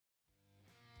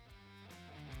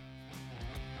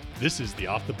This is the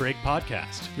Off the Break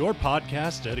Podcast, your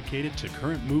podcast dedicated to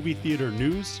current movie theater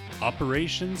news,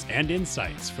 operations, and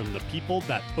insights from the people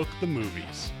that book the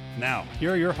movies. Now,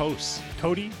 here are your hosts,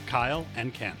 Cody, Kyle,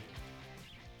 and Ken.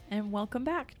 And welcome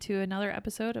back to another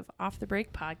episode of Off the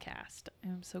Break Podcast.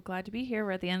 I'm so glad to be here.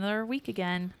 We're at the end of our week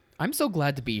again. I'm so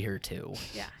glad to be here too.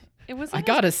 Yeah. It wasn't I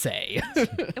gotta say.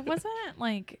 it wasn't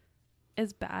like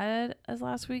as bad as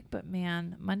last week, but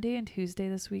man, Monday and Tuesday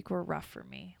this week were rough for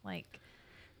me. Like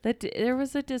there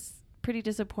was a pretty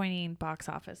disappointing box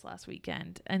office last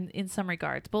weekend, and in some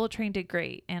regards, Bullet Train did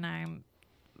great, and I'm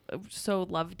so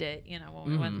loved it. You know,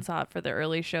 when we went and saw it for the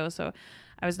early show, so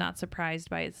I was not surprised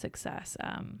by its success.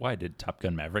 Why did Top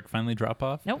Gun Maverick finally drop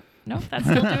off? Nope, that's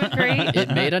still doing great.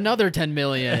 It made another 10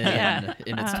 million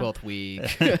in its 12th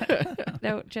week.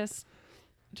 No, just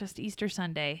Easter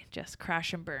Sunday, just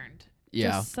crash and burned.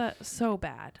 Yeah, just so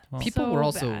bad. Well, people so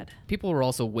were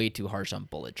also way too harsh on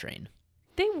Bullet Train.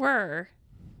 They were.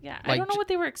 Yeah, I don't know what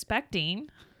they were expecting.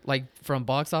 Like from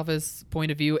box office point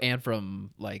of view and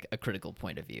from like a critical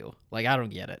point of view. Like I don't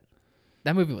get it.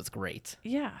 That movie was great.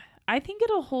 Yeah, I think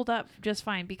it'll hold up just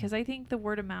fine because I think the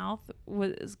word of mouth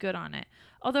was good on it.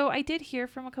 Although I did hear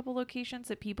from a couple locations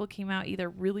that people came out either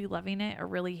really loving it or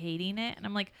really hating it, and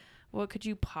I'm like, what could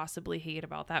you possibly hate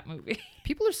about that movie?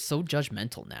 People are so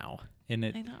judgmental now. And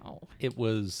I know. It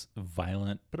was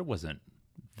violent, but it wasn't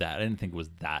that. I didn't think it was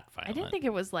that violent. I didn't think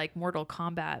it was like Mortal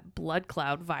Kombat Blood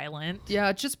Cloud violent. Yeah,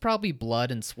 it's just probably blood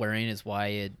and swearing is why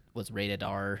it was rated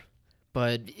R.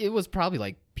 But it was probably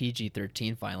like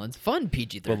PG-13 violence. Fun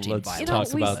PG-13 Well, let's violence.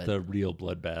 talk about the real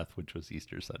bloodbath, which was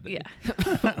Easter Sunday.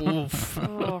 Yeah. Oof.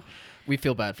 Oh, We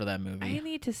feel bad for that I movie.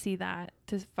 need to see that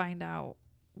to find out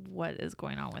what is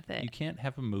going on with it. You can't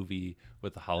have a movie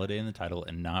with a holiday in the title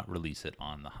and not release it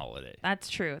on the holiday. That's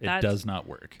true. It does not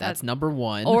work. That's number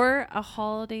one. Or a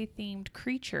holiday themed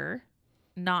creature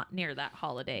not near that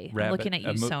holiday. I'm looking at you,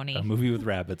 Sony. A movie with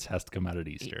rabbits has to come out at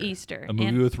Easter. Easter. A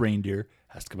movie with reindeer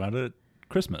has to come out at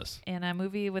Christmas. And a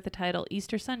movie with the title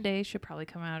Easter Sunday should probably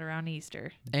come out around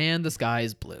Easter. And the sky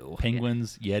is blue.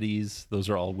 Penguins, Yetis, those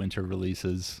are all winter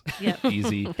releases. Yep.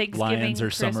 Easy. Thanksgiving, Lions are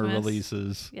summer Christmas.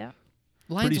 releases. Yeah.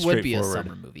 Lions would be a straightforward.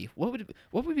 summer movie.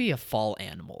 What would be a fall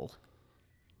animal?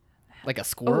 Like a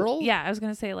squirrel? Oh, yeah, I was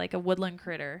going to say like a woodland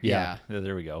critter. Yeah,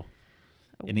 there we go.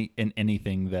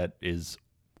 Anything that is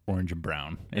orange and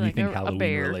brown, Like anything a Halloween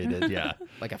bear. related. Yeah,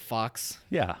 Like a fox?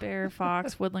 yeah. Bear,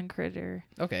 fox, woodland critter.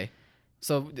 Okay.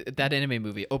 So that anime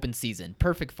movie, Open Season,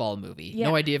 perfect fall movie. Yeah.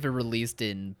 No idea if it released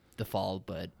in the fall,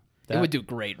 but it would do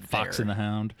great. Fox there. and the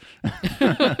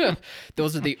Hound.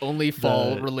 Those are the only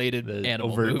fall-related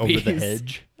animal movies. Over the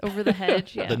Hedge. Over the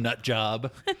hedge. Yeah. The Nut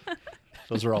Job.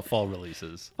 Those are all fall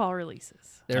releases. Fall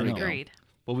releases. There we go. Agreed.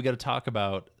 Well, we got to talk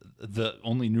about the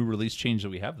only new release change that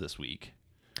we have this week.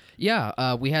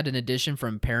 Yeah, we had an addition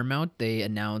from Paramount. They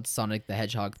announced Sonic the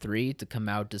Hedgehog 3 to come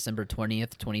out December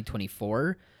 20th,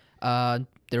 2024.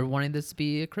 They're wanting this to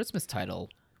be a Christmas title,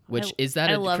 which is that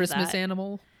I a love Christmas that.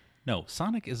 animal? No,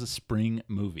 Sonic is a spring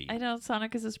movie. I know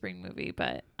Sonic is a spring movie,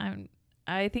 but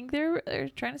I think they're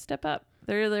trying to step up.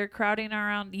 They're crowding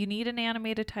around. You need an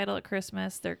animated title at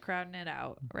Christmas. They're crowding it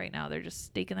out right now. They're just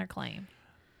staking their claim.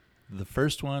 The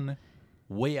first one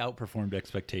way outperformed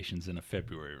expectations in a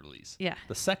February release. Yeah.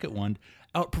 The second one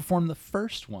outperformed the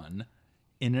first one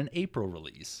in an April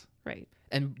release. Right.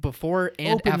 And before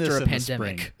and Open after this a in the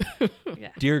pandemic.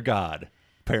 Yeah. Dear God,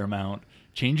 Paramount,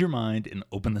 change your mind and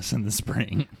open this in the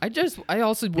spring. I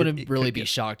also wouldn't it really could be get-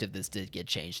 shocked if this did get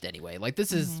changed anyway. Like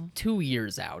this is 2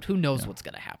 years out. Who knows what's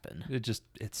going to happen?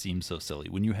 It seems so silly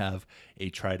when you have a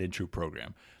tried and true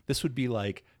program. This would be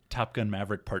like Top Gun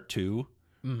Maverick Part 2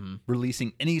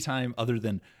 releasing anytime other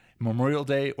than Memorial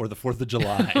Day or the 4th of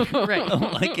July. Right.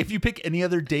 Like if you pick any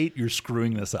other date, you're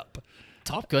screwing this up.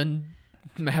 Top Gun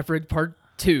Maverick Part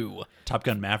 2. Top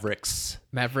Gun Mavericks.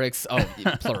 Mavericks,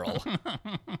 plural.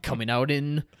 Coming out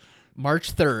in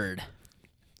March 3rd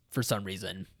for some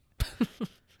reason.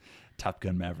 Top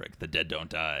Gun Maverick. The dead don't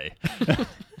die.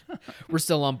 We're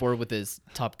still on board with this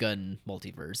Top Gun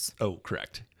multiverse. Oh,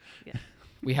 correct. Yeah.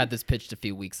 We had this pitched a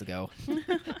few weeks ago.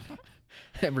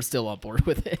 And we're still on board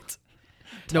with it.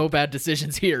 No bad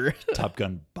decisions here. Top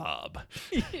Gun Bob.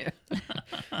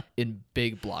 In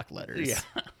big block letters. Yeah.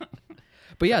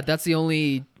 But yeah, that's the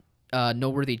only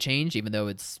noteworthy change, even though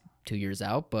it's 2 years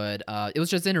out. But it was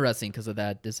just interesting because of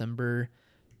that December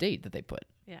date that they put.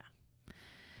 Yeah.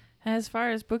 As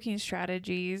far as booking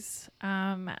strategies,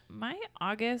 my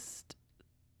August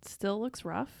still looks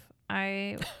rough.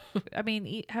 I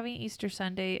mean, having Easter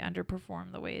Sunday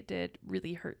underperform the way it did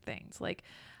really hurt things. Like,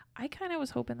 I kind of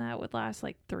was hoping that would last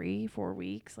like 3-4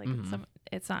 weeks. Like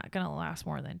it's not going to last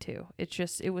more than 2. It's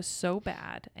just, it was so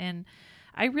bad. And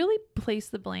I really place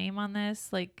the blame on this.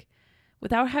 Like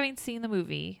without having seen the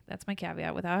movie, that's my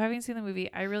caveat. Without having seen the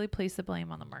movie, I really place the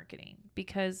blame on the marketing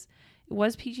because it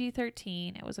was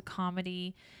PG-13. It was a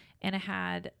comedy and it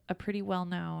had a pretty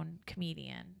well-known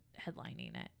comedian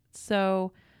headlining it.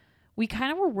 So we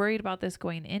kind of were worried about this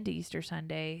going into Easter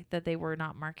Sunday, that they were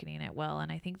not marketing it well.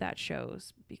 And I think that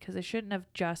shows because it shouldn't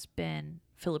have just been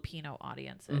Filipino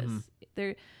audiences.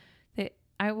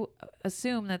 I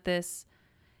assume that this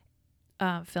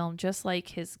film, just like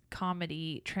his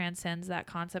comedy, transcends that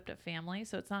concept of family.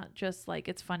 So it's not just like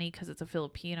it's funny because it's a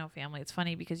Filipino family. It's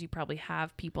funny because you probably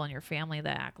have people in your family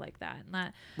that act like that. And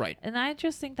that Right. And I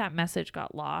just think that message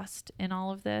got lost in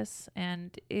all of this.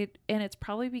 And it's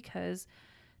probably because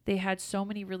they had so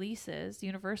many releases,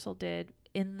 Universal did,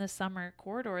 in the summer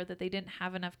corridor that they didn't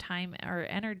have enough time or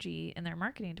energy in their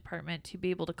marketing department to be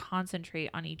able to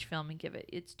concentrate on each film and give it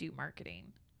its due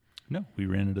marketing. No, we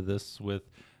ran into this with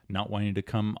not wanting to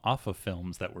come off of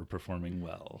films that were performing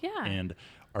well. Yeah. And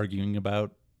arguing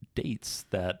about dates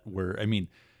that were, I mean,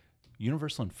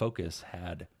 Universal and Focus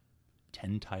had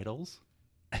 10 titles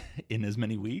in as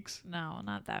many weeks. No,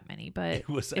 not that many, but It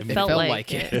was, it I mean, felt felt like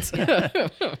like it.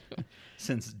 it. Yeah.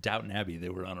 since Downton Abbey, they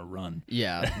were on a run.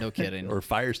 Yeah, no kidding. Or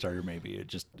Firestarter, maybe.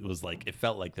 It was like, it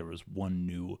felt like there was one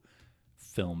new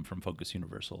film from Focus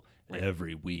Universal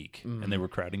every week, and they were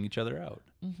crowding each other out.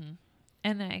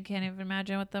 And I can't even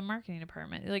imagine with the marketing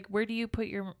department. Like, where do you put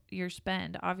your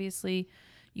spend? Obviously,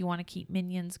 you want to keep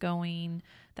Minions going.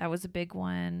 That was a big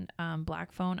one.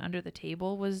 Black Phone Under the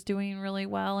Table was doing really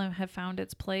well and have found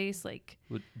its place. Like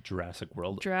With Jurassic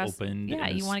World Jurassic, opened. yeah,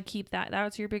 and you want to keep that. That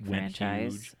was your big went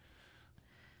franchise. huge.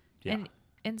 Yeah.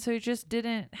 And so it just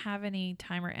didn't have any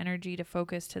time or energy to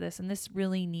focus to this. And this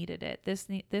really needed it.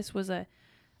 This was a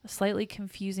slightly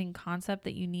confusing concept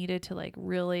that you needed to like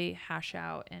really hash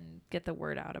out and get the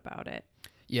word out about it.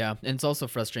 Yeah, and it's also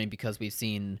frustrating because we've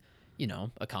seen,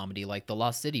 a comedy like The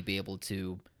Lost City be able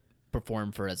to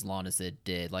perform for as long as it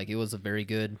did. Like, it was a very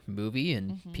good movie,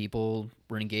 and people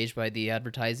were engaged by the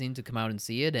advertising to come out and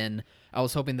see it. And I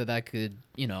was hoping that could,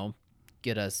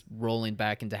 get us rolling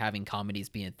back into having comedies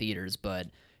be in theaters. But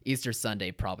Easter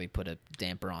Sunday probably put a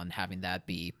damper on having that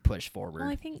be pushed forward. Well,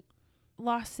 I think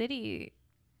Lost City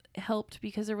helped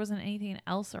because there wasn't anything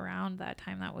else around that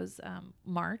time. That was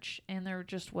March, and there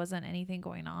just wasn't anything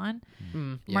going on.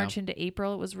 Yeah. March into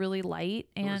April, it was really light,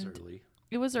 and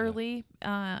it was early.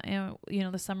 And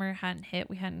the summer hadn't hit.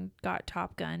 We hadn't got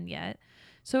Top Gun yet,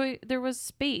 so there was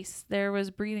space. There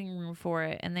was breathing room for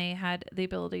it, and they had the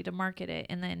ability to market it.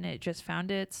 And then it just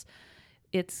found its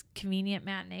convenient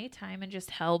matinee time and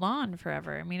just held on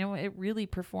forever. I mean, it really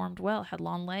performed well. Had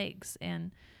long legs,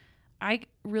 and I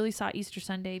really saw Easter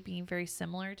Sunday being very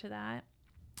similar to that.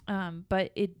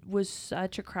 But it was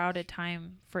such a crowded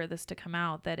time for this to come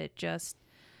out that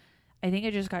I think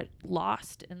it just got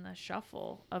lost in the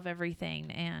shuffle of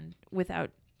everything, and without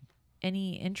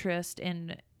any interest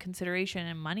and consideration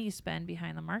and money spent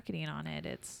behind the marketing on it,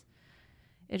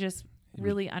 it just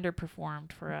really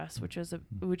underperformed for us, which was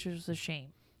a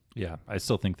shame. Yeah, I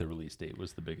still think the release date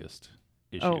was the biggest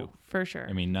issue. Oh, for sure.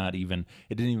 I mean, it didn't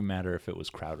even matter if it was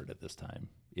crowded at this time.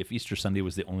 If Easter Sunday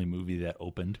was the only movie that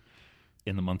opened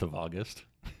in the month of August,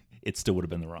 it still would have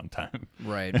been the wrong time.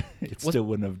 Right. It still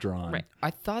wouldn't have drawn. Right.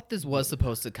 I thought this was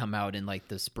supposed to come out in like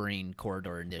the spring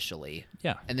corridor initially.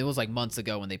 Yeah. And it was like months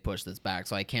ago when they pushed this back,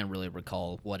 so I can't really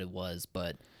recall what it was,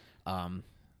 but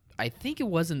I think it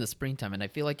was in the springtime, and I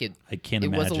feel like I can't it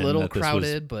imagine was a little that this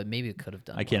crowded, but maybe it could have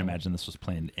done I can't well. imagine this was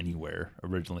planned anywhere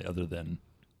originally other than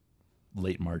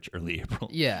late March, early April.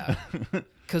 Yeah,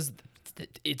 because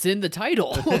it's in the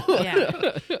title.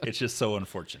 Yeah. It's just so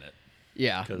unfortunate.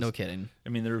 Yeah, 'Cause, no kidding. I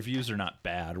mean, the reviews are not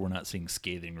bad. We're not seeing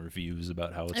scathing reviews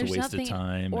about how it's There's a waste of nothing-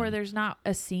 time. or and- there's not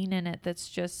a scene in it that's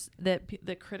just that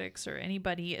the critics or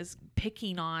anybody is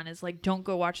picking on is like, don't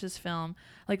go watch this film.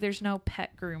 Like, there's no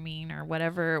pet grooming or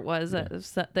whatever it was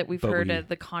that we've But heard we- of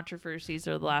the controversies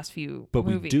of the last few But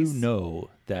movies. we do know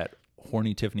that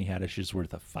horny Tiffany Haddish is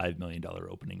worth a $5 million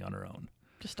opening on her own.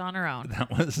 Just on her own. That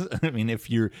was, I mean, if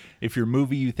your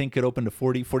movie you think could open to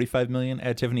 40, 45 million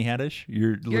at Tiffany Haddish,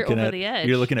 you're looking over at the edge.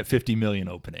 you're looking at 50 million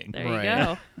opening. There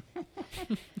Right. you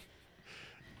go.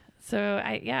 So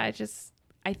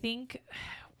I think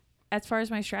as far as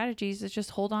my strategies is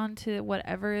just hold on to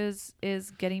whatever is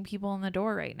getting people in the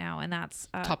door right now, and that's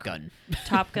Top Gun.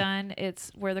 Top Gun.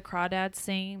 It's Where the Crawdads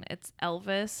Sing. It's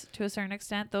Elvis to a certain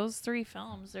extent. Those 3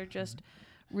 films are just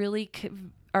really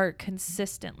are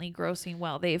consistently grossing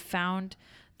well. They've found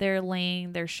they're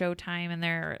laying their showtime and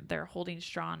they're holding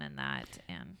strong in that.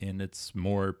 And it's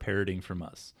more parroting from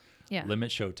us. Yeah.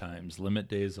 Limit showtimes, limit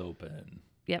days open.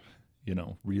 Yep.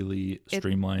 Really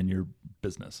streamline your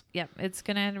business. Yep. It's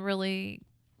going to really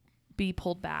be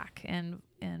pulled back and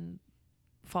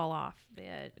fall off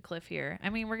the cliff here.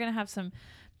 I mean, we're going to have some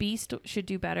Beast should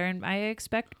do better. And I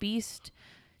expect Beast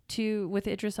with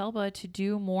Idris Elba to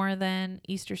do more than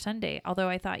Easter Sunday. Although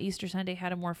I thought Easter Sunday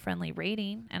had a more friendly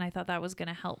rating and I thought that was going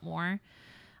to help more.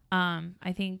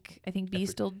 I think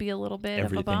Beast will be a little bit of a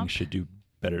Everything bump. should do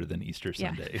better than Easter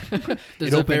Sunday.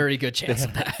 There's a very good They chance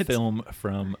of had a that. film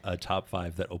from a top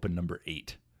 5 that opened number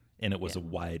 8, and it was Yeah. a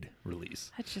wide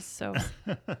release. That's just so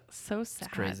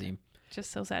sad. Crazy.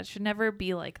 Just so sad. It should never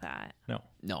be like that.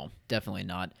 No, definitely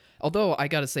not. Although I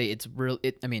gotta say, it's real.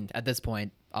 I mean, at this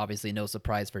point, obviously, no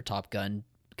surprise for Top Gun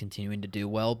continuing to do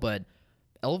well. But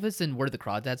Elvis and Where the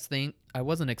Crawdads thing, I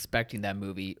wasn't expecting that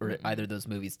movie or either of those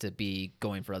movies to be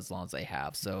going for as long as they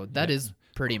have. So that is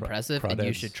pretty impressive, and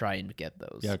you Crawdads- should try and get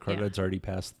those. Yeah, Crawdads already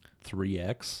passed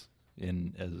 3x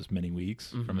in as many weeks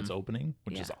from its opening,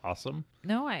 which is awesome.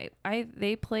 No,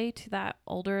 they play to that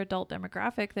older adult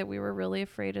demographic that we were really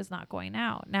afraid is not going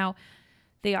out. Now,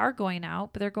 they are going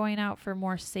out, but they're going out for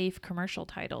more safe commercial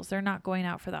titles. They're not going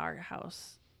out for the art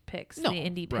house picks, No, the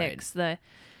indie right. picks.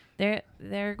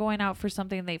 They're going out for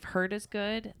something they've heard is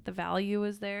good. The value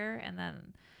is there,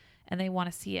 and they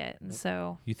want to see it. And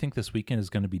so You think this weekend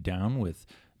is going to be down with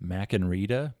Mac and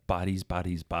Rita, Bodies,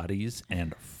 Bodies, Bodies,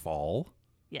 and Fall?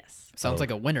 yes. Sounds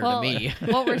like a winner Well, to me.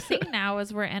 what we're seeing now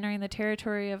is we're entering the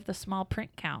territory of the small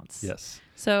print counts. Yes.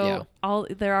 So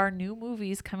there are new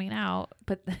movies coming out,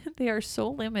 but they are so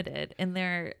limited in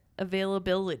their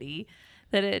availability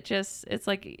that it's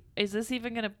like, is this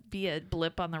even going to be a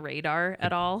blip on the radar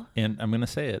at all? And I'm going to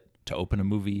say it, to open a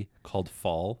movie called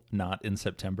Fall, not in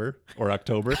September or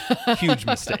October, huge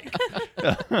mistake.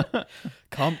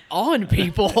 Come on,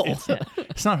 people.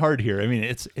 It's not hard here. I mean,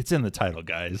 it's in the title,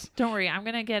 guys. Don't worry, I'm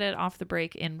going to get it off the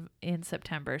break in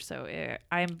September, so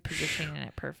I'm positioning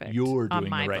it perfect. You're on doing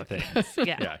my the right bookings. thing.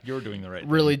 Yeah. Yeah, you're doing the right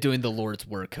Really doing the Lord's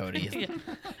work, Cody. thing.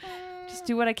 Just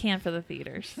do what I can for the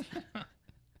theaters.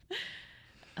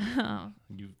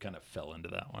 You kind of fell into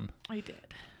that one. I did.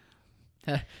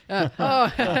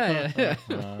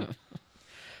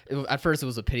 At first, it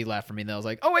was a pity laugh for me. Then I was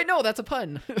like, "Oh wait, no, that's a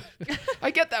pun.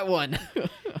 I get that one."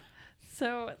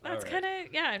 So that's All right. kind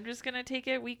of, I'm just going to take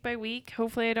it week by week.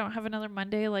 Hopefully I don't have another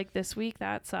Monday like this week.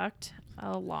 That sucked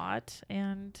a lot.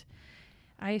 And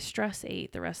I stress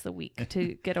ate the rest of the week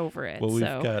to get over it. Well, we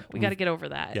got to get over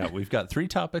that. Yeah, we've got 3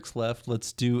 topics left.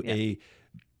 Let's do a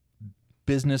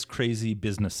business crazy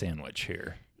business sandwich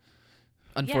here.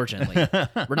 Unfortunately,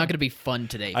 we're not going to be fun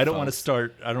today. I don't want to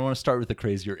folks. start with the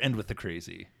crazy or end with the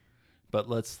crazy. But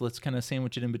let's kind of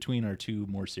sandwich it in between our 2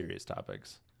 more serious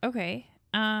topics. Okay.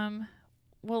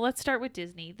 Well, let's start with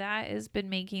Disney. That has been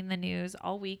making the news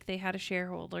all week. They had a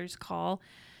shareholders call,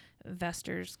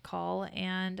 investors call,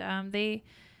 and they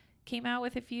came out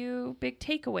with a few big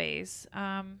takeaways.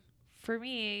 For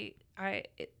me,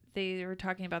 they were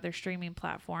talking about their streaming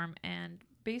platform, and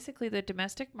basically the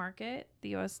domestic market, the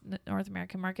U.S. North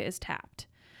American market, is tapped.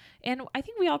 And I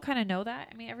think we all kind of know that.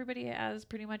 I mean, everybody has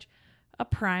pretty much a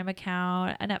Prime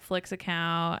account, a Netflix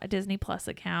account, a Disney Plus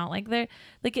account.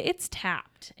 It's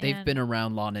tapped. They've And- been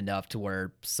around long enough to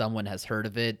where someone has heard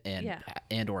of it Yeah.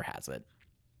 and or has it.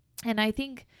 And I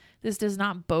think this does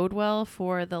not bode well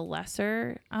for the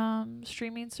lesser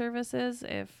streaming services.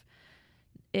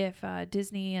 If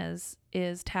Disney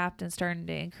is tapped and starting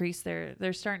to increase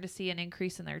they're starting to see an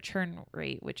increase in their churn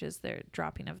rate, which is their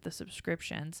dropping of the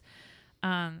subscriptions.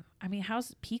 I mean,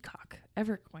 how's Peacock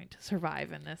ever going to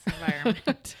survive in this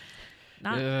environment?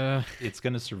 Not It's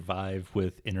going to survive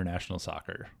with international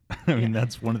soccer. I mean,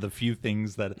 that's one of the few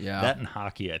things that and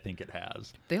hockey I think it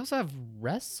has. They also have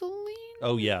wrestling,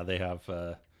 Oh yeah, they have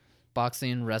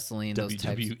boxing, wrestling, those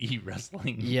types. WWE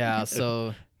wrestling. Yeah,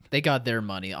 so they got their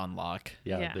money on lock.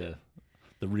 Yeah.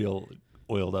 The real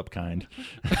oiled up kind.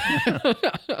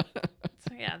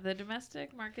 So yeah, the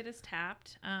domestic market is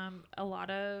tapped. A lot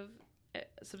of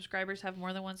subscribers have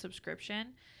more than one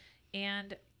subscription,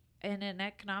 and an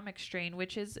economic strain,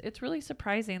 it's really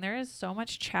surprising. There is so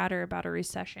much chatter about a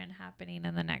recession happening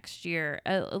in the next year,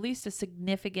 at least a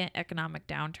significant economic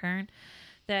downturn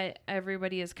that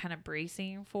everybody is kind of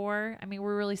bracing for. I mean,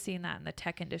 we're really seeing that in the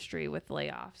tech industry with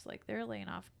layoffs. Like they're laying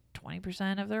off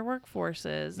 20% of their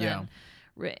workforces. Yeah.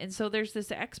 And so there's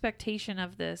this expectation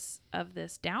of this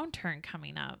downturn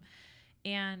coming up.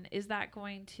 And is that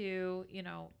going to,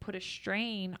 put a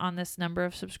strain on this number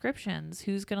of subscriptions?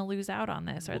 Who's going to lose out on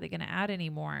this? Are they going to add any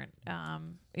more?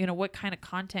 What kind of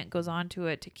content goes onto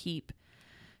it to keep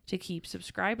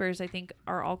subscribers? I think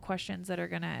are all questions that are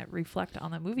going to reflect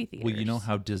on the movie theaters. Well, you know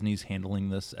how Disney's handling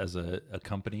this as a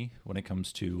company when it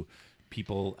comes to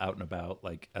people out and about,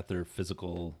 like at their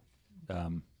physical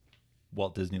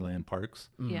Walt Disneyland parks.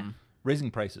 Yeah.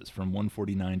 Raising prices from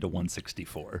 $149 to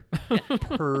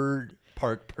 $164 per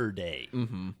park per day,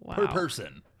 Wow. per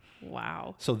person.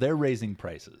 Wow. So they're raising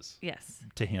prices Yes,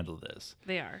 to handle this.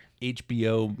 they are.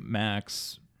 HBO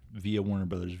Max via Warner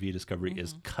Brothers, via Discovery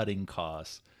is cutting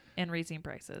costs And raising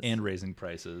prices. and raising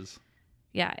prices.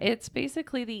 Yeah, it's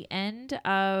basically the end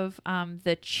of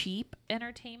the cheap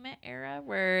entertainment era,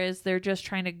 whereas they're just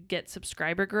trying to get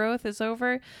subscriber growth is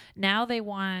over. Now they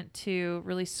want to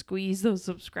really squeeze those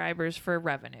subscribers for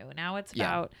revenue. Now it's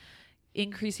about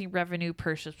increasing revenue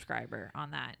per subscriber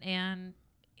on that, and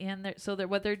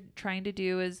what they're trying to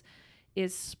do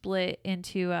is split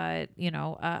into a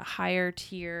higher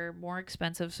tier, more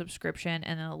expensive subscription,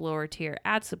 and then a lower tier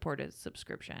ad supported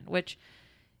subscription, which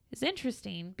is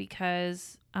interesting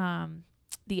because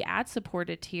the ad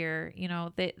supported tier,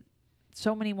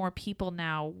 so many more people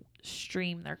now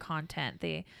stream their content.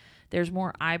 There's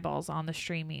more eyeballs on the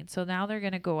streaming. So now they're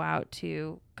going to go out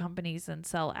to companies and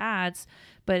sell ads,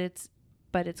 but it's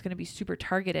going to be super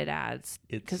targeted ads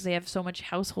because they have so much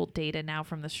household data now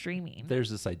from the streaming. There's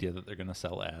this idea that they're going to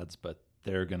sell ads, but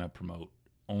they're going to promote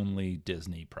only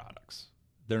Disney products.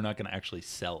 They're not going to actually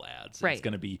sell ads. Right. It's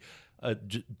going to be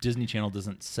Disney Channel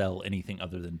doesn't sell anything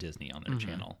other than Disney on their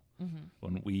channel.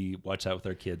 When we watched that with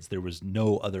our kids, there was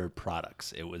no other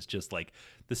products. It was just like,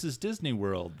 this is Disney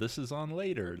World. This is on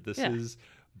later. This is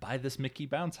buy this Mickey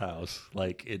Bounce House.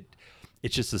 Like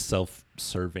it's just a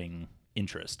self-serving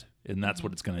interest, and that's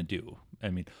what it's going to do.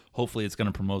 I mean, hopefully it's going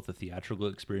to promote the theatrical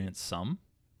experience some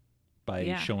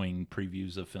by showing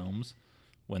previews of films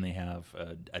when they have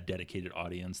a dedicated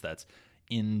audience that's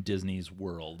in Disney's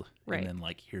world. Right. And then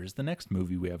like, here's the next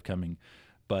movie we have coming.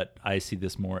 But I see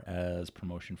this more as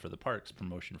promotion for the parks,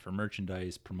 promotion for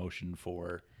merchandise, promotion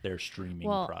for their streaming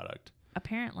product.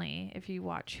 Apparently, if you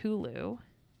watch Hulu,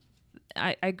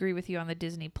 I agree with you on the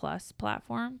Disney Plus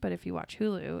platform, but if you watch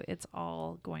Hulu, it's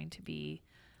all going to be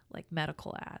like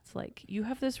medical ads. Like, you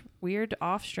have this weird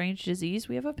strange disease.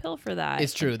 We have a pill for that.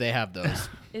 It's true. They have those.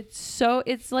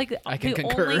 It's like I can the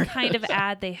concur. only kind of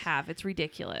ad they have. It's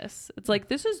ridiculous. It's like,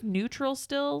 this is neutral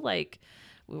still. Like,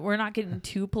 we're not getting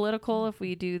too political if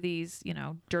we do these,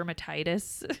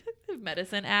 dermatitis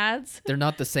medicine ads. They're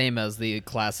not the same as the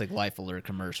classic Life Alert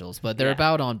commercials, but they're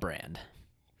about on brand.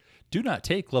 Do not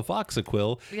take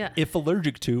Lavoxaquil if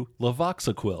allergic to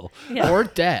Lavoxaquil. Yeah. Or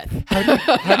death.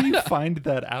 How do you find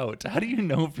that out? How do you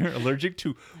know if you're allergic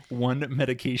to one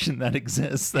medication that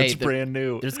exists that's brand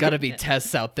new? There's got to be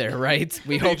tests out there, right?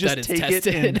 We They hope just that it's take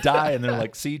tested. it and die, and they're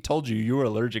like, "See, told you, you were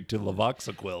allergic to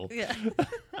Lavoxaquil." Yeah.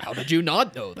 How did you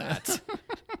not know that?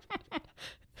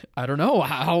 I don't know.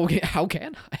 How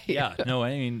can I? Yeah, no,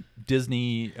 I mean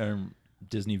Disney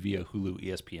via Hulu,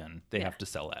 ESPN, they have to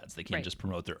sell ads. They can't just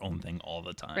promote their own thing all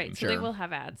the time. Right. So they will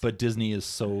have ads. But Disney is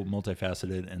so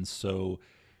multifaceted and so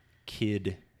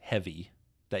kid heavy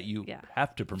that you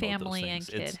have to promote family those things.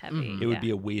 and kid heavy. It would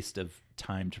be a waste of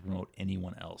time to promote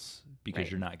anyone else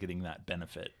because you're not getting that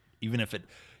benefit. Even if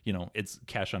it's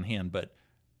cash on hand, but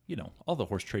all the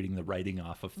horse trading, the writing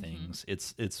off of things,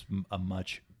 it's a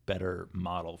much better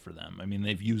model for them. I mean,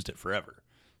 they've used it forever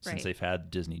since they've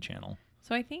had Disney Channel.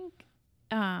 So I think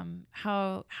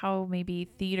how maybe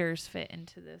theaters fit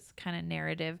into this kind of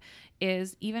narrative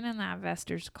is, even in that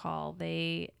investors call,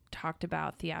 they talked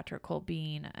about theatrical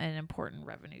being an important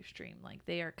revenue stream. Like,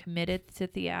 they are committed to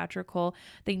theatrical.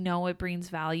 They know it brings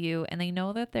value, and they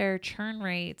know that their churn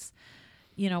rates,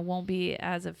 won't be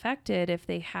as affected if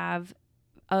they have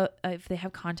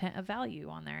content of value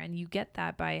on there. And you get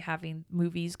that by having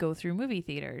movies go through movie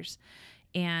theaters,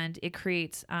 and it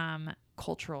creates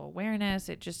cultural awareness.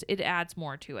 It adds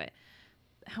more to it.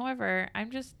 However, I'm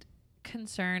just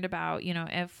concerned about,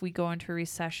 if we go into a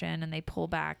recession and they pull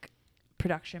back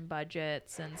production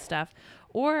budgets and stuff,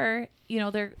 or,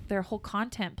 their whole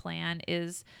content plan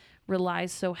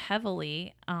relies so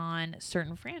heavily on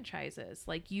certain franchises.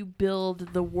 Like, you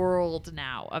build the world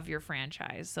now of your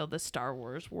franchise. So the Star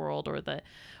Wars world or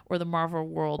the Marvel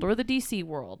world or the DC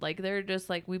world, like, they're just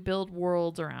like, we build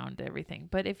worlds around everything.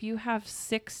 But if you have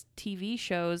 6 TV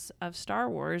shows of Star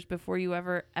Wars before you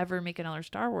ever make another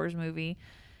Star Wars movie,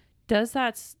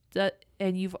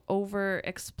 and you've over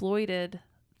exploited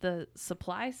the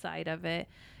supply side of it,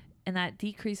 and that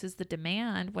decreases the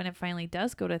demand when it finally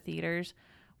does go to theaters,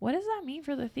 what does that mean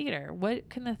for the theater? What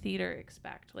can the theater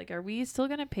expect? Like, are we still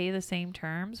going to pay the same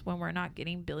terms when we're not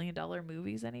getting billion-dollar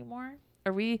movies anymore?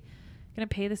 Are we going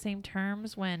to pay the same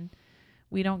terms when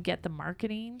we don't get the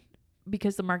marketing?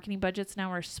 Because the marketing budgets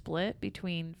now are split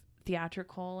between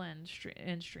theatrical and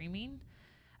streaming.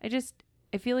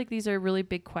 I feel like these are really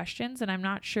big questions, and I'm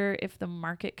not sure if the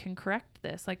market can correct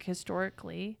this. Like,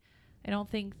 historically, I don't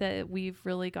think that we've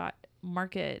really got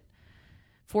market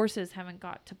forces haven't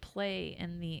got to play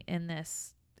in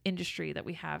this industry that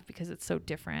we have, because it's so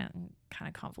different and kind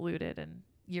of convoluted, and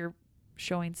you're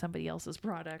showing somebody else's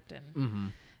product,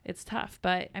 and it's tough.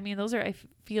 But I mean, those are, I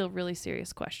feel, really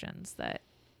serious questions that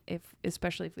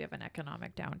especially if we have an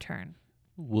economic downturn.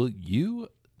 Will you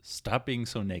stop being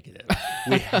so negative?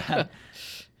 We have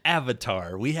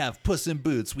Avatar, we have Puss in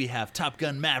Boots, we have Top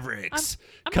Gun Mavericks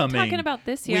I'm coming. not talking about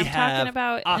this year. I'm talking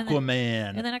about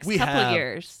Aquaman. in the next couple of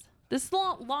years. This is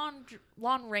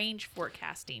long range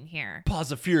forecasting here.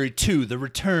 Paws of Fury 2, The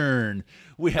Return.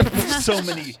 We have so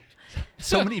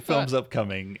many films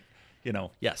upcoming. You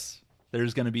know, yes,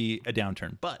 there's going to be a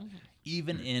downturn. But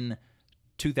even in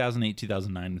 2008,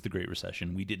 2009 with the Great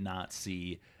Recession, we did not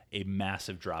see a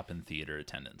massive drop in theater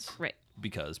attendance. Right.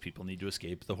 Because people need to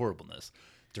escape the horribleness.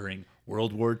 During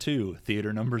World War II,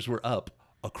 theater numbers were up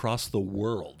across the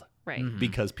world. Right.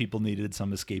 Because people needed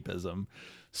some escapism.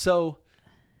 So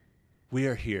we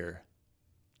are here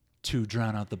to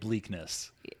drown out the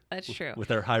bleakness. That's true. With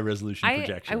our high resolution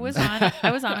projections. I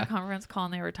was on a conference call,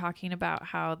 and they were talking about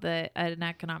how an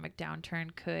economic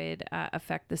downturn could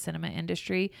affect the cinema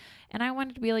industry. And I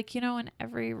wanted to be like, in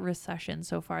every recession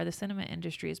so far, the cinema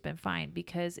industry has been fine,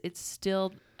 because it's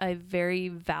still a very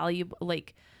valuable,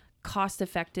 like,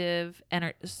 cost-effective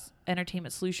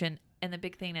entertainment solution. And the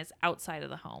big thing is outside of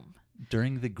the home.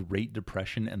 During the Great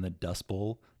Depression and the Dust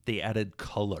Bowl, they added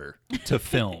color to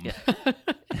film.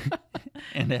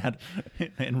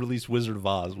 and released Wizard of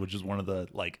Oz, which is one of the,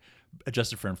 like,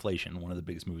 adjusted for inflation, one of the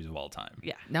biggest movies of all time.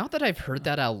 Yeah. Now that I've heard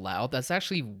that out loud, that's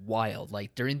actually wild.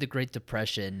 Like, during the Great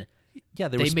Depression, yeah,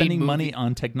 they were spending money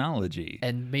on technology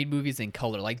and made movies in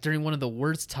color. Like, during one of the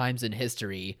worst times in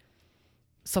history,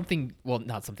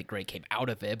 not something great came out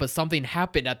of it, but something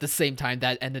happened at the same time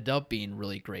that ended up being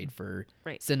really great for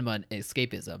cinema and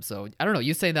escapism. So I don't know,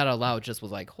 you saying that out loud just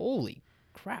was like, holy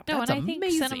crap. No, that's and I amazing.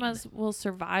 think cinemas will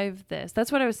survive this.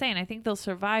 That's what I was saying. I think they'll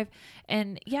survive.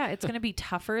 And yeah, it's going to be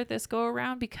tougher this go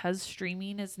around, because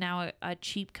streaming is now a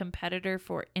cheap competitor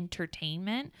for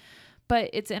entertainment.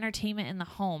 But it's entertainment in the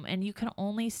home, and you can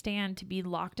only stand to be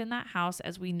locked in that house,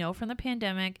 as we know from the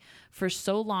pandemic, for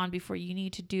so long before you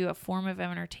need to do a form of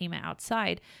entertainment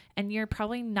outside. And you're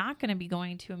probably not going to be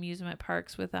going to amusement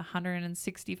parks with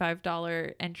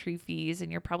 $165 entry fees,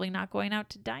 and you're probably not going out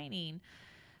to dining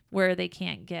where they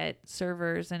can't get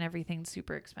servers and everything's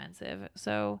super expensive.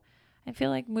 So I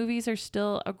feel like movies are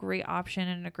still a great option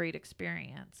and a great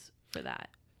experience for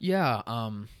that. Yeah.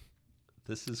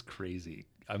 This is crazy.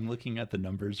 I'm looking at the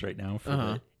numbers right now for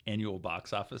the annual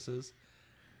box offices.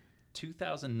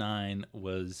 2009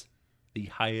 was the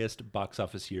highest box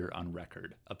office year on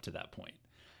record up to that point.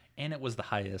 And it was the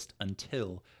highest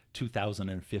until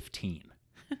 2015.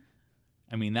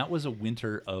 I mean, that was a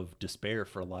winter of despair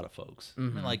for a lot of folks. I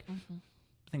mean, like, I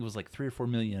think it was like 3 or 4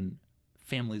 million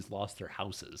families lost their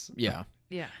houses. Yeah.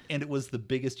 Yeah. And it was the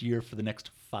biggest year for the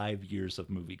next 5 years of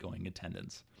movie-going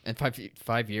attendance. And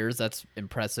 5 years, that's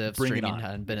impressive. Bring it Streaming on.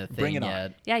 hadn't been a Bring thing it on.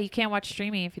 yet. Yeah, you can't watch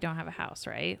streaming if you don't have a house,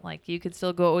 right? Like, you could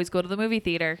still always go to the movie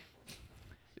theater.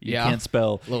 You Yeah. can't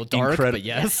spell A little dark, but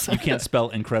yes. You can't spell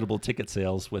incredible ticket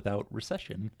sales without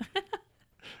recession.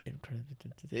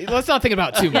 Let's not think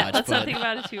about it too much. Let's but not think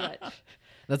about it too much.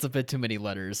 that's a bit too many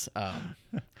letters.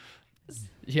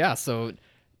 Yeah, so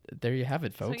there you have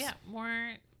it, folks. So yeah,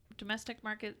 more domestic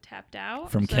market tapped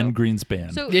out. From Ken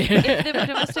Greenspan. So Yeah. if the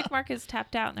domestic market's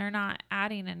tapped out and they're not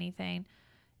adding anything,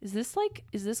 is this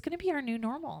going to be our new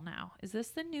normal now? Is this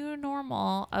the new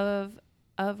normal of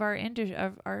our industry?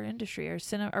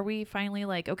 Are we finally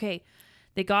like, okay,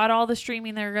 they got all the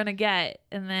streaming they're gonna get,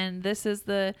 and then this is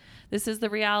the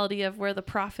reality of where the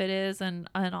profit is and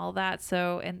all that.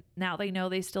 So, and now they know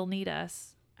they still need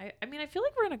us. I mean, I feel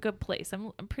like we're in a good place.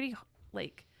 I'm pretty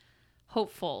like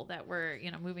hopeful that we're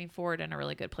moving forward in a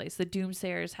really good place. The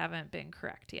doomsayers haven't been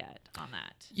correct yet on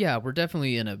that. Yeah, we're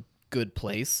definitely in a good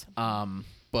place.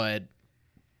 But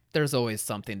there's always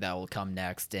something that will come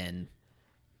next, and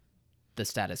the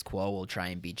status quo will try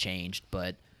and be changed.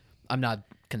 But I'm not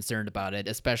concerned about it,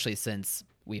 especially since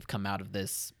we've come out of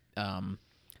this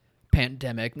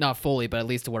pandemic, not fully, but at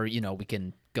least to where, we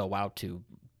can go out to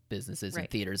businesses and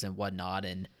theaters and whatnot.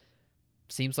 And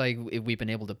seems like we've been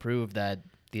able to prove that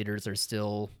theaters are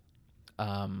still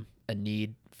a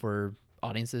need for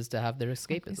audiences to have their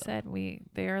escapism. Like we said,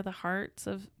 they are the hearts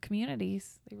of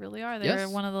communities. They really are. They're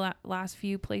one of the last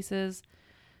few places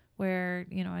where,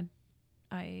 you know,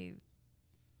 a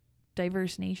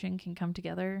diverse nation can come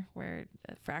together, where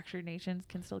fractured nations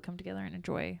can still come together and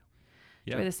enjoy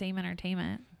the same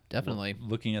entertainment. Definitely. Well,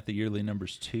 looking at the yearly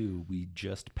numbers too, we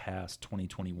just passed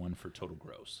 2021 for total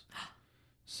gross.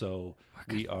 So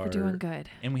we're doing good.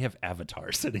 And we have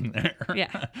Avatar sitting there.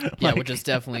 Yeah. Yeah, which is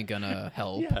definitely gonna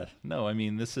help. Yeah. No, I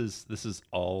mean this is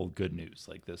all good news.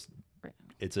 Like this,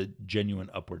 it's a genuine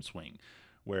upward swing.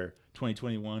 Where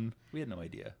 2021, we had no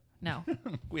idea. No.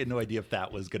 We had no idea if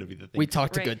that was going to be the thing. We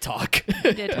talked a good talk.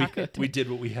 We did talk good. We did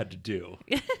what we had to do.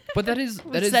 But that is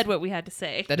said what we had to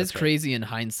say. That is crazy in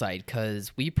hindsight,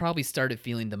 because we probably started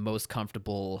feeling the most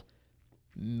comfortable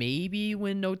maybe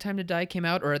when No Time to Die came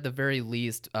out, or at the very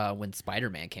least when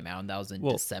Spider-Man came out, and that was in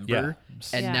December.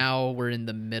 Yeah. And now we're in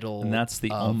the middle. And that's the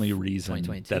only reason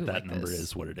that like number this.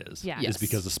 is what it is. Yeah. Is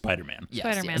because of Spider-Man. Yes,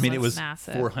 Spider-Man yes. I mean, it was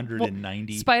massive.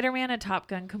 490. Spider-Man and Top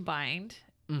Gun combined.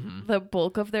 Mm-hmm. The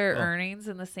bulk of their earnings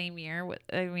in the same year. Well,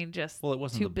 it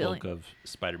wasn't $2 the billion. bulk of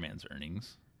Spider-Man's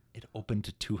earnings. It opened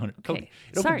to 200. Okay. Cody,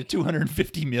 it opened to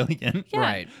 250 million. Yeah.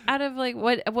 Right. Out of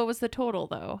what was the total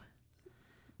though?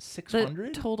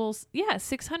 600. The totals,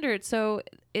 600. So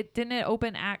it didn't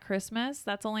open at Christmas.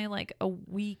 That's only like a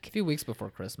week. A few weeks before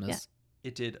Christmas.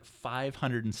 It did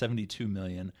 572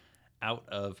 million out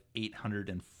of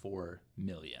 804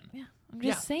 million. Yeah, I'm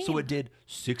just saying. So it did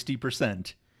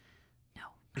 60%. No,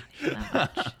 not even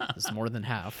that much. It's more than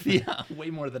half. Yeah, way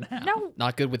more than half. No.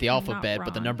 Not good with the Not alphabet,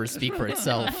 but the wrong. numbers speak for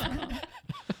itself.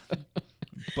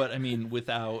 But I mean,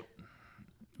 without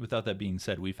that being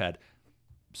said, we've had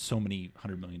so many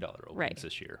 $100 million openings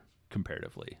this year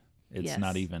comparatively. It's Yes.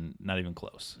 not even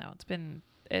close. No, it's been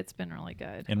really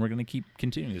good. And we're going to keep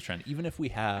continuing this trend, even if we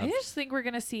have. I just think we're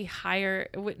gonna see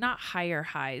not higher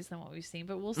highs than what we've seen,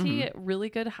 but we'll see really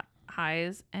good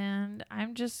highs. And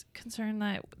I'm just concerned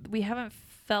that we haven't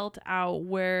felt out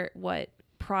what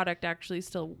product actually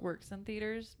still works in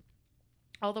theaters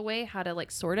all the way, how to like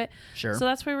sort it. Sure. So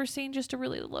that's why we're seeing just a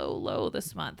really low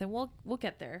this month, and we'll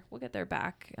get there. We'll get there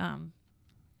back.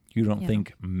 You don't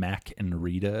think Mac and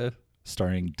Rita,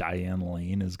 starring Diane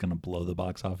Lane, is going to blow the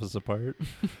box office apart?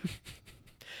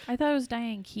 I thought it was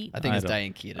Diane Keaton. I think it's don't-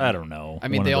 Diane Keaton. I don't know. I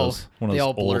mean, One they of all those- one of they those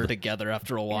all blur old together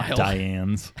after a while.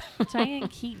 Dianes. Diane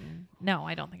Keaton. No,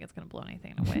 I don't think it's going to blow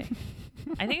anything away.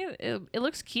 I think it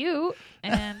looks cute,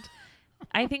 and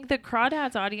I think the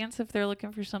Crawdads audience, if they're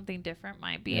looking for something different,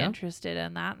 might be interested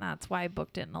in that, and that's why I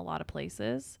booked it in a lot of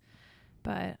places.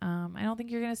 But I don't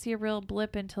think you're going to see a real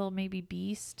blip until maybe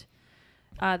Beast.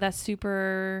 That's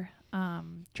Super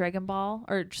Dragon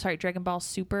Ball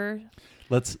Super.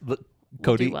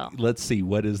 Cody, do well. let's see,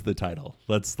 what is the title?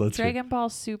 Let's Dragon Ball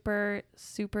Super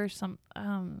some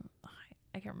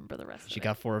I can't remember the rest of it. She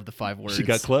got 4 of the 5 words. She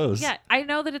got close. Yeah, I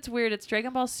know that it's weird. It's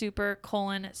Dragon Ball Super :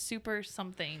 Super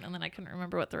something, and then I couldn't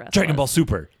remember what the rest. Dragon Ball was.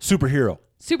 Superhero.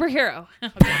 Superhero.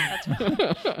 Okay, that's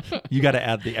fine. You got to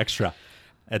add the extra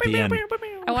at the end.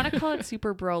 I want to call it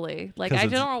Super Broly. Like 'Cause I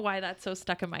it's- don't know why that's so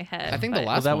stuck in my head. I think the but-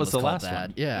 last that one was the called last that.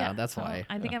 one. Yeah, that's so why.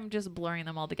 I think I'm just blurring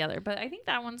them all together. But I think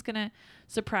that one's gonna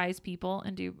surprise people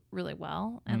and do really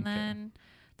well. And then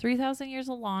 3,000 Years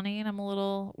of Lonnie, and I'm a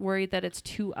little worried that it's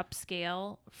too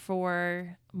upscale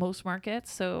for most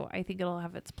markets. So I think it'll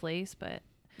have its place. But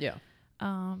Yeah.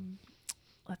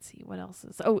 let's see what else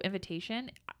is.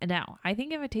 Invitation. Now I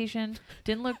think Invitation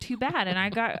didn't look too bad, and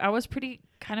I was pretty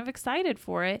kind of excited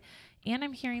for it. And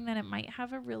I'm hearing that it might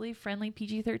have a really friendly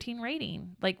PG-13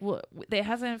 rating. Like, it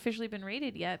hasn't officially been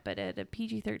rated yet, but at a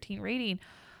PG-13 rating,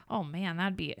 oh man,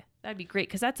 that'd be great,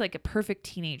 because that's like a perfect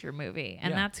teenager movie,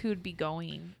 and that's who would be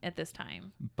going at this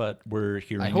time. But we're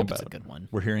hearing I hope about it's a good one.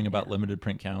 We're hearing about limited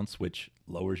print counts, which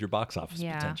lowers your box office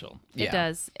potential. It Yeah.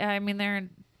 does. I mean,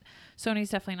 Sony's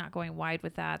definitely not going wide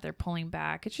with that. They're pulling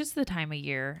back. It's just the time of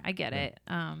year. I get it.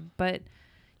 But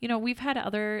you know, we've had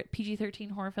other PG-13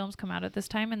 horror films come out at this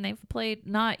time, and they've played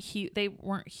they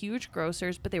weren't huge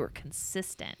grossers, but they were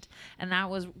consistent, and that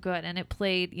was good. And it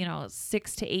played,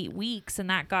 6 to 8 weeks, and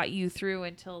that got you through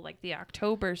until like the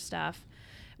October stuff,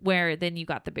 where then you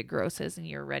got the big grosses and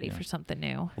you're ready for something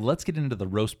new. Well, let's get into the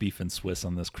roast beef and Swiss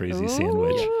on this crazy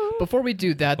sandwich. Before we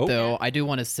do that, Oh. though, I do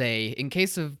want to say, in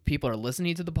case of people are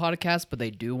listening to the podcast, but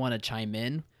they do want to chime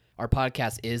in, our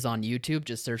podcast is on YouTube.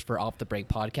 Just search for Off the Break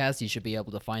Podcast. You should be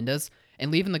able to find us.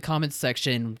 and leave in the comments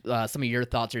section some of your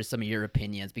thoughts or some of your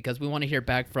opinions, because we want to hear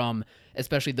back from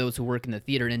especially those who work in the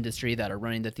theater industry that are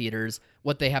running the theaters,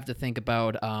 what they have to think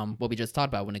about what we just talked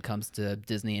about when it comes to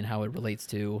Disney and how it relates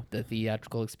to the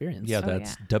theatrical experience. Yeah,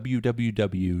 that's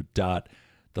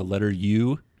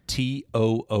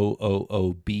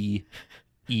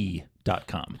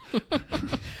www.thelletterUTOOOBE.com.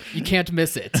 You can't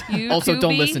miss it. Also,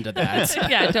 don't listen to that.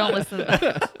 Yeah, don't listen to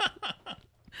that.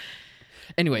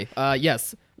 Anyway,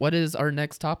 yes. What is our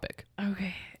next topic?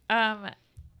 Okay.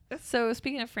 So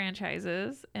speaking of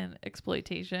franchises and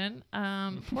exploitation,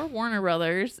 poor Warner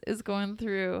Brothers is going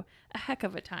through a heck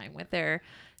of a time with their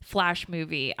Flash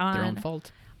movie. Their own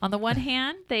fault. On the one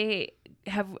hand, they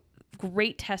have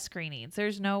great test screenings.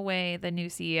 There's no way the new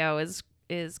CEO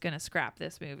is going to scrap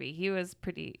this movie. He was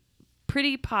pretty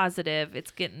positive.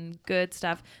 It's getting good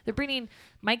stuff. They're bringing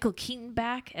Michael Keaton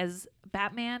back as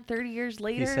Batman 30 years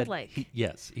later.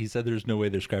 He said there's no way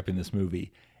they're scrapping this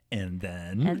movie. And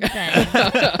then.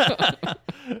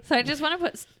 So I just want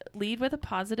to lead with a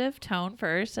positive tone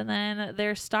first, and then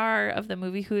their star of the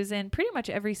movie, who's in pretty much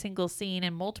every single scene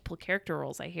and multiple character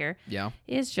roles I hear,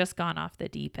 is just gone off the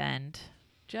deep end.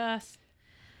 Just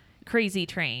crazy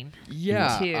train.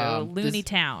 Yeah. To Looney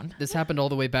Town. This happened all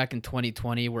the way back in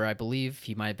 2020, where I believe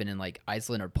he might have been in like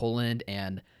Iceland or Poland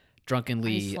and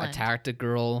drunkenly attacked a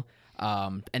girl.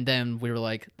 And then we were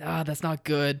like, that's not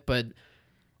good, but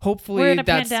hopefully we're in a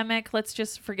pandemic. Let's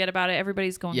just forget about it.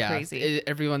 Everybody's going crazy.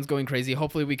 Everyone's going crazy.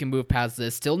 Hopefully we can move past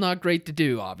this. Still not great to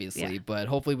do, obviously, but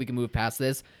hopefully we can move past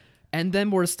this. And then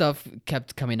more stuff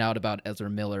kept coming out about Ezra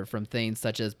Miller, from things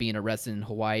such as being arrested in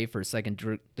Hawaii for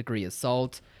second-degree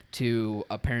assault to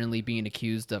apparently being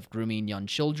accused of grooming young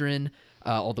children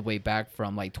all the way back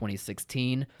from like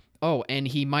 2016. Oh, and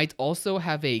he might also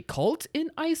have a cult in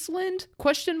Iceland? ?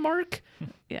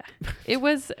 Yeah. It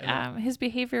was his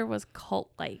behavior was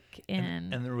cult-like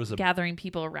in and there was gathering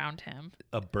people around him.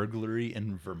 A burglary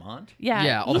in Vermont?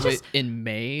 Yeah, all the way in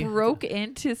May. Broke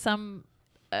into some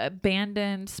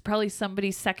abandoned, probably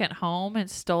somebody's second home, and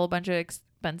stole a bunch of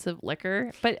expensive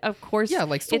liquor. But of course,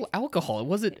 stole alcohol. It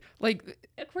wasn't like.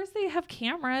 Of course, they have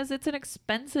cameras. It's an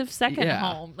expensive second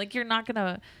home. Like, you're not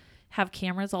gonna have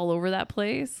cameras all over that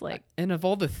place. Like, and of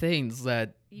all the things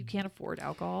that you can't afford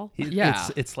alcohol.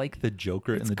 It's like the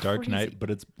Joker in The Dark Knight, but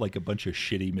it's like a bunch of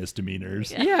shitty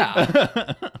misdemeanors.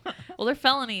 Yeah. Well, they're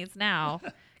felonies now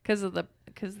because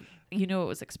you know it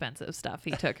was expensive stuff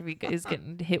he took if he is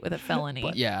getting hit with a felony.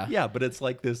 But, yeah, but it's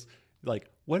like this.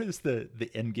 Like, what is the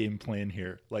end game plan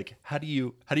here? Like, how do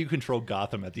you control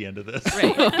Gotham at the end of this?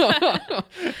 Right.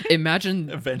 Imagine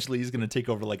eventually he's going to take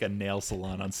over like a nail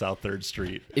salon on South 3rd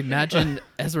Street. Imagine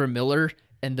Ezra Miller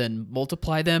and then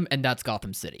multiply them, and that's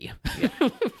Gotham City. Yeah.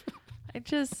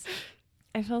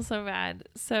 I feel so bad.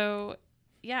 So,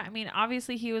 yeah, I mean,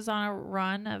 obviously he was on a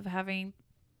run of having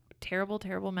terrible,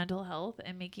 terrible mental health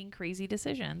and making crazy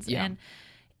decisions. Yeah.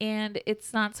 And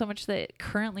it's not so much that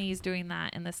currently he's doing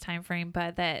that in this time frame,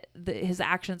 but that his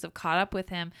actions have caught up with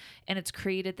him, and it's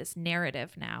created this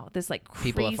narrative now, this like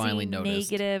People crazy have finally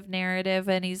noticed. negative narrative,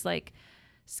 and he's like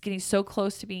getting so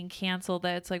close to being canceled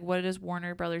that it's like, what does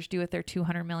Warner Brothers do with their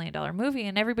 $200 million movie?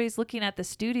 And everybody's looking at the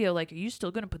studio like, are you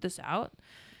still going to put this out?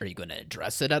 Are you going to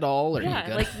address it at all? Or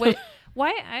yeah, like what?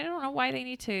 Why? I don't know why they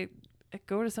need to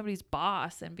go to somebody's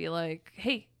boss and be like,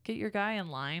 hey, get your guy in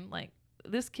line. Like,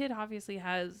 this kid obviously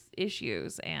has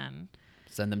issues, and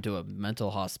send them to a mental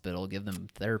hospital, give them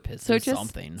therapists or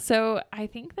something. So I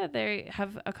think that they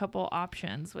have a couple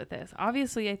options with this.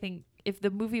 Obviously, I think if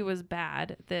the movie was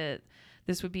bad, that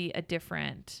this would be a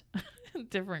different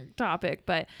topic,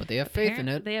 but they have faith in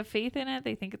it. They have faith in it.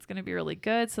 They think it's going to be really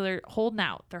good. So they're holding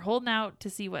out. They're holding out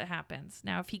to see what happens.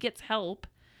 Now, if he gets help,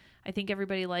 I think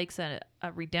everybody likes a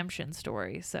redemption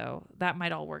story. So that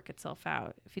might all work itself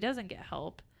out. If he doesn't get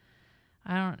help,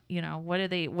 I don't, what do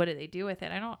they do with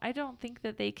it? I don't think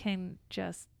that they can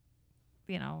just,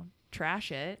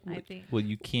 trash it. I think. Well,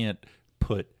 you can't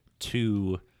put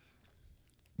two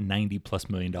 $90+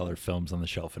 million films on the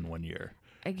shelf in 1 year.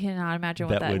 I cannot imagine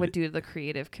what that would do to the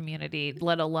creative community,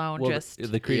 let alone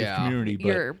the creative community. But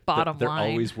your bottom they're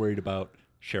line. always worried about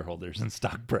shareholders and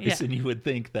stock price, and you would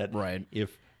think that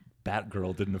if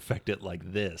Batgirl didn't affect it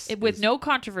like this, with no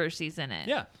controversies in it.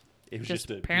 Yeah, it was just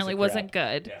apparently wasn't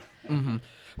good. Yeah. Mm-hmm.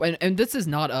 And this is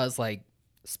not us like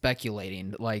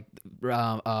speculating. Like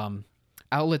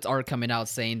outlets are coming out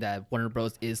saying that Warner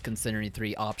Bros. Is considering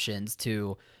 3 options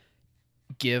to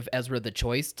give Ezra the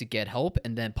choice to get help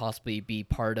and then possibly be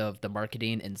part of the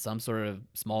marketing in some sort of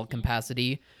small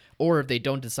capacity. Or if they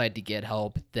don't decide to get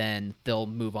help, then they'll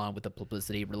move on with the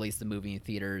publicity, release the movie in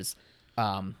theaters,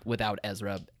 without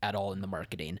Ezra at all in the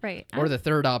marketing. Right. Or the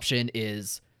third option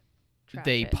is Trash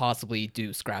they it. possibly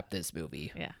do scrap this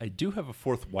movie. Yeah. I do have a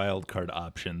fourth wild card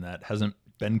option that hasn't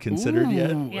been considered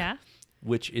yet, Ooh. Yeah.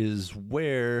 which is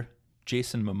where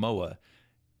Jason Momoa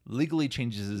legally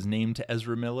changes his name to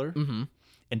Ezra Miller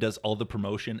and does all the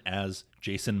promotion as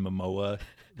Jason Momoa,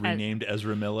 renamed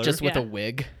Ezra Miller. Just with Yeah. a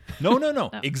wig. No.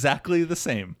 Exactly the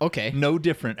same. Okay. No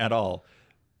different at all.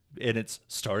 And it's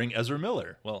starring Ezra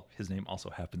Miller. Well, his name also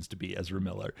happens to be Ezra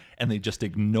Miller. And they just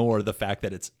ignore the fact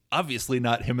that it's obviously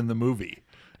not him in the movie.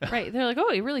 Right. They're like,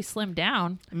 oh, he really slimmed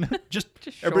down. Just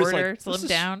shorter, everybody's like, slimmed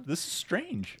down. This is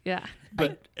strange. Yeah.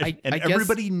 But I guess-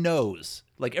 everybody knows,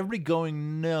 like everybody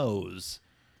going knows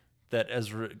that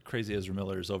crazy Ezra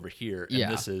Miller is over here, and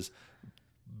Yeah. this is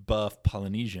buff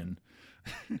Polynesian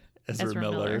Ezra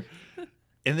Miller.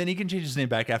 And then he can change his name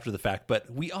back after the fact, but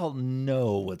we all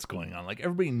know what's going on. Like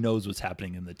everybody knows what's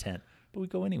happening in the tent, but we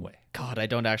go anyway. God, I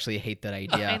don't actually hate that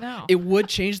idea. I know. It would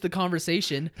change the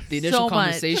conversation. The initial So much.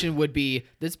 conversation would be,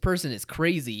 this person is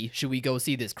crazy. Should we go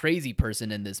see this crazy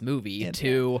person in this movie?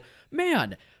 To,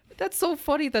 man, that's so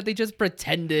funny that they just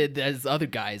pretended as other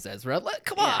guys, Ezra.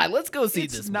 Come on, let's go see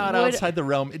It's this not movie. outside the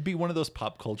realm. It'd be one of those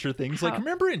pop culture things. Like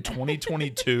remember in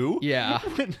 2022? Yeah.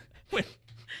 when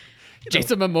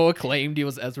Jason Momoa claimed he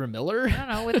was Ezra Miller. I don't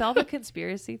know. With all the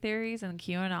conspiracy theories and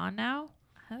QAnon now,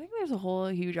 I think there's a whole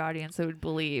huge audience that would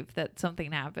believe that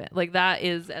something happened. Like that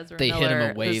is Ezra They hit Miller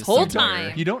him away this whole somewhere.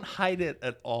 time. you don't hide it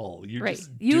at all. You Right. just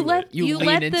You do let it. You lean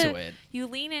let into it. You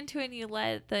lean into it and you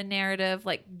let the narrative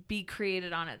like be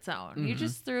created on its own. You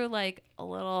just threw like a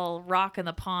little rock in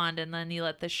the pond and then you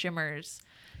let the shimmers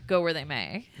go where they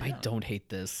may. I don't hate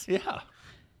this. Yeah.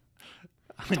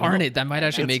 Darn it, that might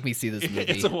actually make me see this movie.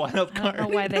 It's a wild card. know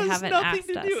why It they has haven't nothing asked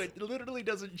to us. do. It literally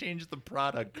doesn't change the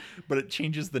product, but it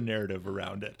changes the narrative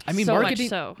around it. I mean, So much marketing.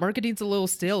 so. Marketing's a little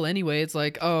stale anyway. It's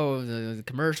like, oh, the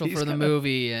commercial He's for the gotta-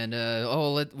 movie, and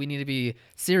we need to be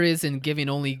serious and giving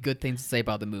only good things to say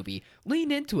about the movie.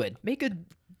 Lean into it. Make a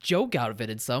joke out of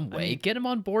it in some way. Get him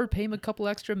on board. Pay him a couple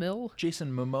extra mil.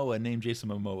 Jason Momoa, named Jason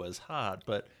Momoa, is hot,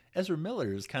 but Ezra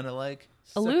Miller is kind of like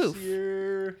Aloof.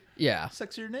 Yeah.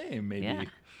 sexier name, maybe. Yeah.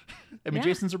 I mean, Yeah.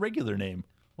 Jason's a regular name.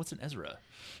 What's an Ezra?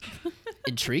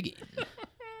 Intriguing.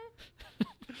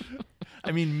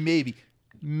 I mean,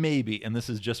 maybe, and this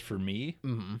is just for me.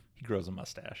 Mm-hmm. He grows a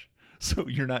mustache, so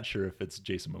you're not sure if it's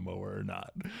Jason Momoa or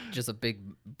not. Just a big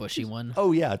bushy one.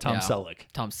 Oh yeah, Tom Yeah. Selleck.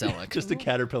 Tom Selleck. Just a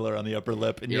caterpillar on the upper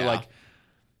lip, and you're Yeah. like,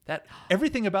 that.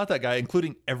 Everything about that guy,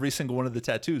 including every single one of the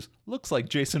tattoos, looks like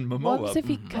Jason Momoa. What was if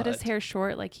he cut his but- hair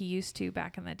short like he used to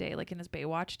back in the day, like in his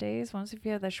Baywatch days? What if he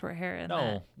had that short hair? And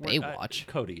No, Baywatch.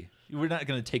 Cody. We're not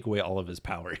going to take away all of his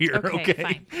power here. Okay,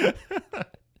 Okay. fine.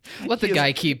 Let the He is-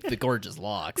 guy keep the gorgeous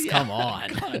locks. Come on.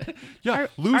 Yeah, Are-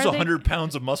 lose are they- 100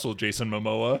 pounds of muscle, Jason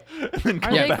Momoa, and then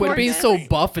come they back. Quit being gorgeous? so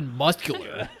buff and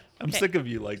muscular. I'm sick of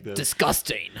you like this.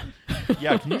 Disgusting.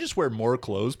 Yeah, can you just wear more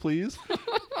clothes, please?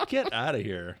 Get out of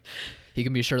here. He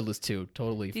can be shirtless too.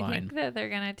 Totally Do you fine. think that they're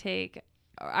gonna take?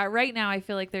 Right now, I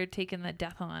feel like they're taking the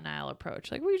death on the Nile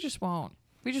approach. Like we just won't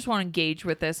engage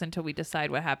with this until we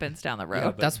decide what happens down the road.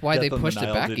 But That's why they Death on the pushed it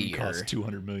Nile back a didn't year. Cost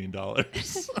 $200 million.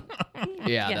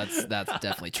 Yeah, Yeah. that's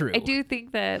definitely true. I do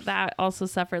think that also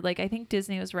suffered. Like I think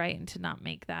Disney was right to not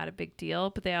make that a big deal,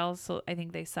 but I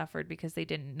think they suffered because they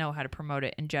didn't know how to promote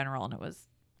it in general, and it was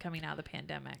coming out of the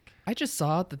pandemic. I just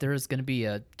saw that there was going to be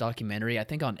a documentary, I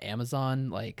think on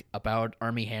Amazon, like about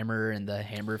Armie Hammer and the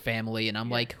Hammer family, and I'm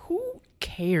like, who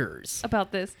cares?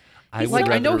 About this. I Like,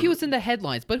 would I know rather- he was in the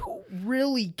headlines, but who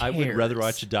really I cares? would rather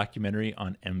watch a documentary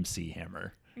on MC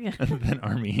Hammer Yeah. than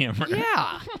Army Hammer.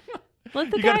 Yeah. Let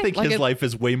the You gotta guy. think like his it- life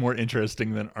is way more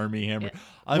interesting than Army Hammer.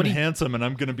 I'm What he- handsome and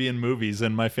I'm gonna be in movies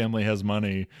and my family has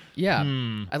money. Yeah.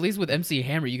 Hmm. At least with MC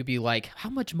Hammer, you could be like, how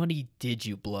much money did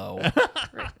you blow?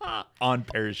 On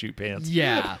parachute pants.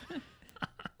 Yeah.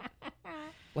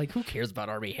 Like, who cares about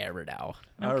Armie Hammer now?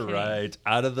 All Okay. right.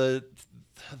 Out of the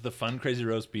fun crazy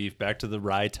roast beef, back to the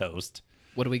rye toast.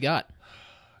 What do we got?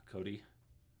 Cody.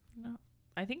 No,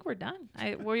 I think we're done.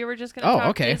 We were just gonna Oh, talk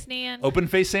okay. Disney and Open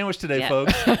face sandwich today, Yeah.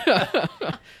 folks.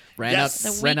 Ran Yes.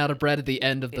 out The ran week- out of bread at the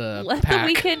end of the let pack.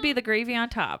 the weekend be the gravy on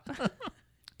top.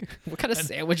 What kind of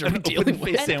sandwich are we An dealing open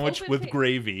face with? An sandwich open with face-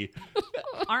 gravy.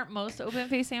 Aren't most open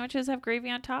face sandwiches have gravy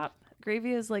on top?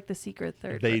 Gravy is like the secret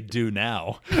third. They do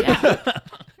now.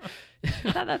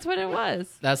 That's what it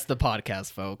was. That's the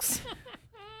podcast, folks.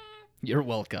 You're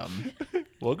welcome.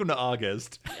 Welcome to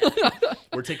August.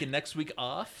 We're taking next week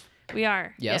off. We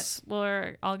are. Yes.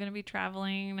 We're all going to be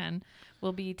traveling and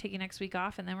we'll be taking next week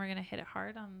off and then we're going to hit it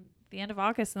hard on the end of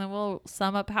August and then we'll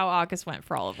sum up how August went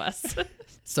for all of us.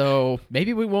 So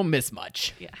maybe we won't miss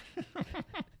much. Yeah.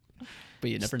 but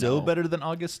you never know. Still better than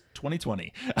August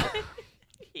 2020.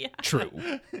 Yeah. True.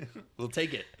 We'll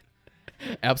take it.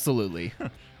 Absolutely.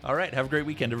 All right. Have a great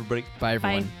weekend, everybody. Bye,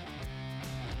 everyone. Bye.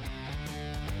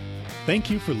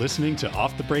 Thank you for listening to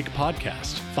Off the Break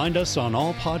Podcast. Find us on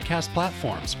all podcast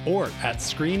platforms or at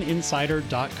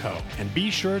screeninsider.co. And be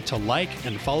sure to like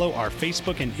and follow our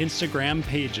Facebook and Instagram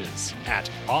pages at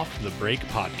Off the Break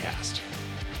Podcast.